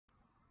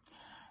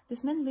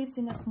This man lives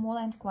in a small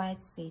and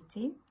quiet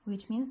city,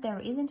 which means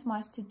there isn't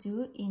much to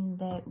do in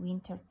the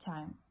winter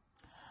time.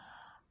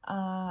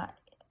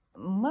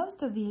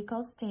 Most of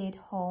vehicles stay at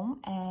home,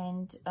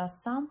 and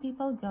some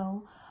people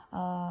go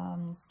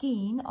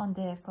skiing on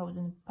the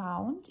frozen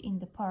pond in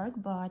the park,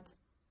 but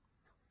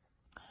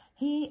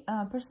he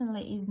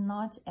personally is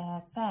not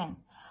a fan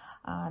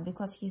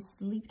because he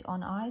slipped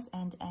on ice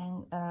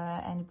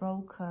and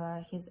broke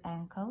his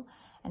ankle,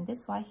 and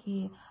that's why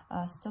he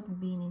stopped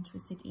being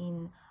interested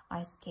in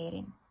ice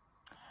skating.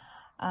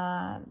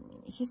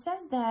 He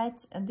says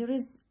that there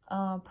is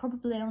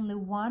probably only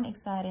one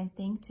exciting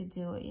thing to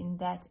do in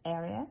that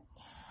area,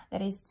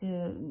 that is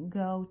to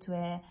go to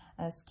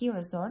a ski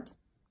resort.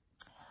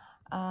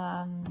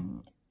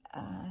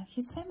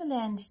 His family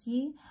and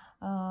he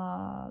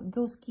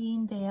go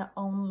skiing there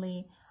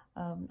only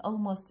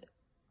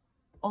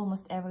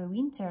almost every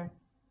winter,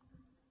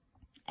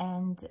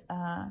 and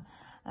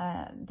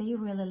they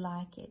really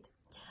like it.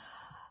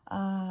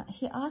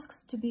 He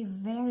asks to be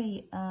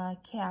very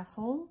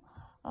careful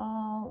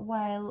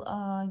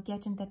while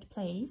getting that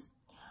place,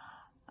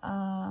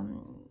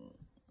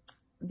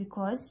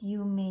 because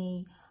you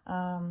may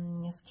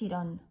skid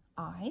on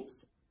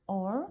ice,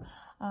 or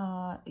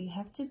you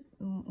have to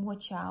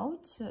watch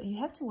out.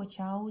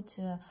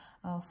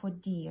 For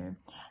deer,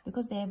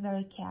 because they are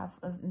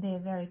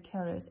very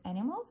curious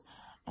animals,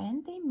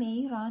 and they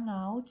may run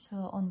out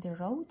on the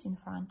road in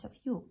front of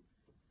you.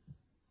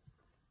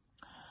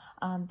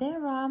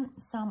 There are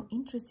some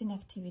interesting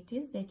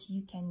activities that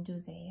you can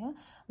do there,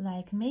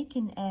 like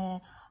making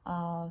a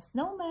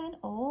snowman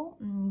or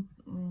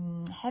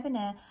having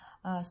a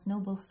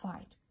snowball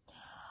fight.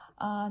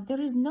 There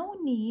is no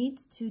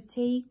need to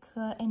take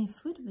any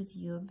food with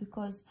you,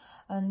 because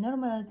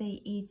normally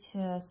they eat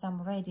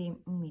some ready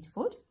meat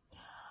food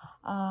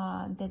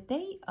that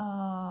they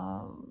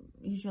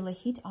usually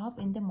heat up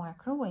in the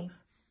microwave.